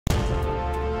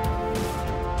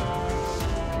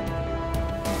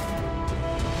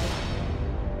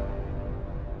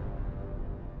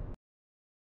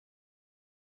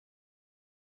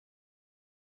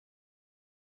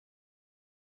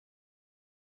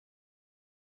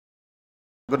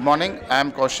Good morning. I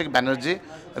am Kaushik Banerjee,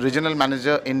 Regional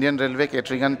Manager, Indian Railway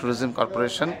Catering and Tourism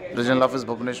Corporation, Regional Office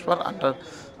Bhubaneswar under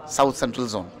South Central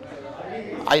Zone.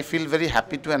 I feel very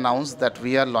happy to announce that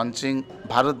we are launching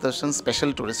Bharat Darshan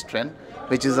Special Tourist Train,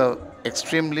 which is a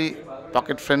extremely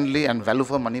pocket-friendly and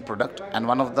value-for-money product and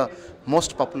one of the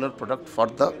most popular product for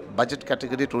the budget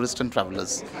category tourists and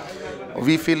travelers.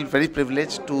 We feel very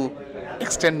privileged to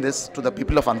extend this to the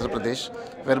people of Andhra Pradesh,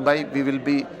 whereby we will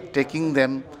be taking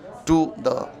them to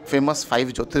the famous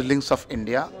 5 Jyotirlings of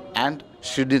India and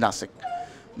Shirdi Nasik.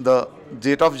 The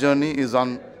date of journey is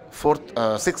on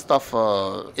 6th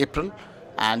of April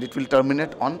and it will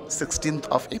terminate on 16th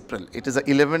of April. It is a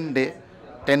 11-day,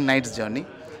 10 nights journey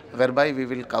whereby we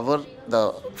will cover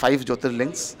the 5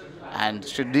 Jyotirlings and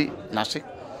Shirdi Nasik.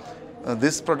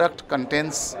 This product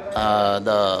contains,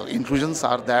 the inclusions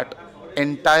are that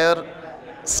entire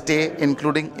stay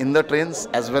including in the trains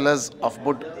as well as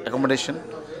off-board accommodation,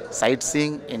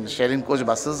 sightseeing in sharing coach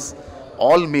buses,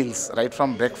 all meals right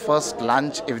from breakfast,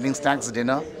 lunch, evening snacks,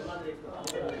 dinner,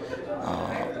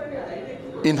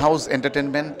 in-house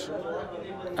entertainment,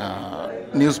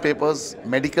 newspapers,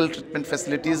 medical treatment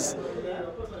facilities,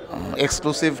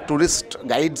 exclusive tourist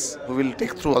guides who will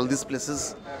take through all these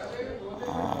places,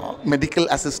 medical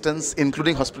assistance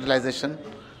including hospitalization,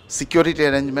 security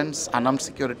arrangements, unarmed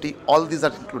security, all these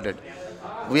are included.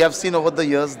 We have seen over the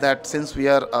years that since we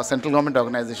are a central government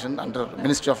organization under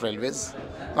Ministry of Railways,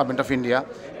 Government of India,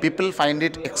 people find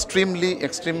it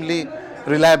extremely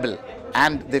reliable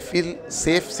and they feel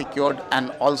safe, secured,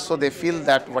 and also they feel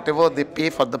that whatever they pay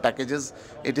for the packages,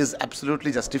 it is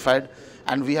absolutely justified.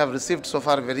 And we have received so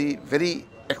far very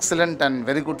excellent and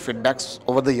very good feedbacks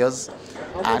over the years.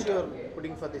 How much you are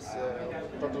putting for this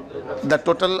total program? The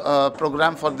total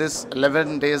program for this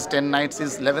 11 days, 10 nights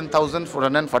is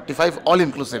 11,445 all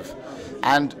inclusive.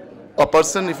 And a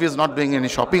person, if he is not doing any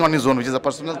shopping on his own, which is a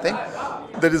personal thing,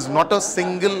 there is not a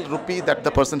single rupee that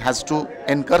the person has to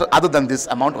incur other than this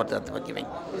amount what they are giving.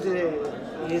 Is it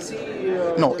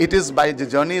AC? No, it is by, the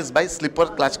journey is by sleeper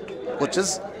class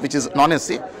coaches, which is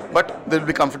non-AC, but there will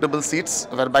be comfortable seats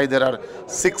whereby there are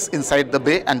 6 inside the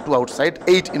bay and 2 outside,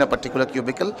 8 in a particular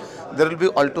cubicle. There will be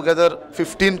altogether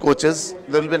 15 coaches.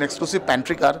 There will be an exclusive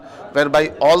pantry car whereby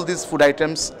all these food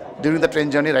items during the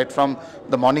train journey, right from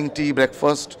the morning tea,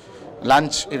 breakfast,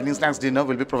 lunch, evening snacks, dinner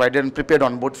will be provided and prepared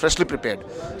on board, freshly prepared.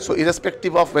 So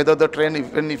irrespective of whether the train,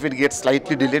 even if it gets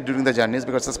slightly delayed during the journeys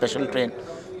because it's a special train,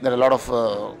 there are a lot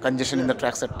of congestion in the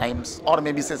tracks at times, or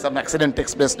maybe say some accident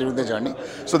takes place during the journey.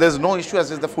 So there's no issue as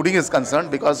far as the fooding is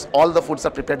concerned because all the foods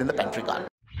are prepared in the pantry car.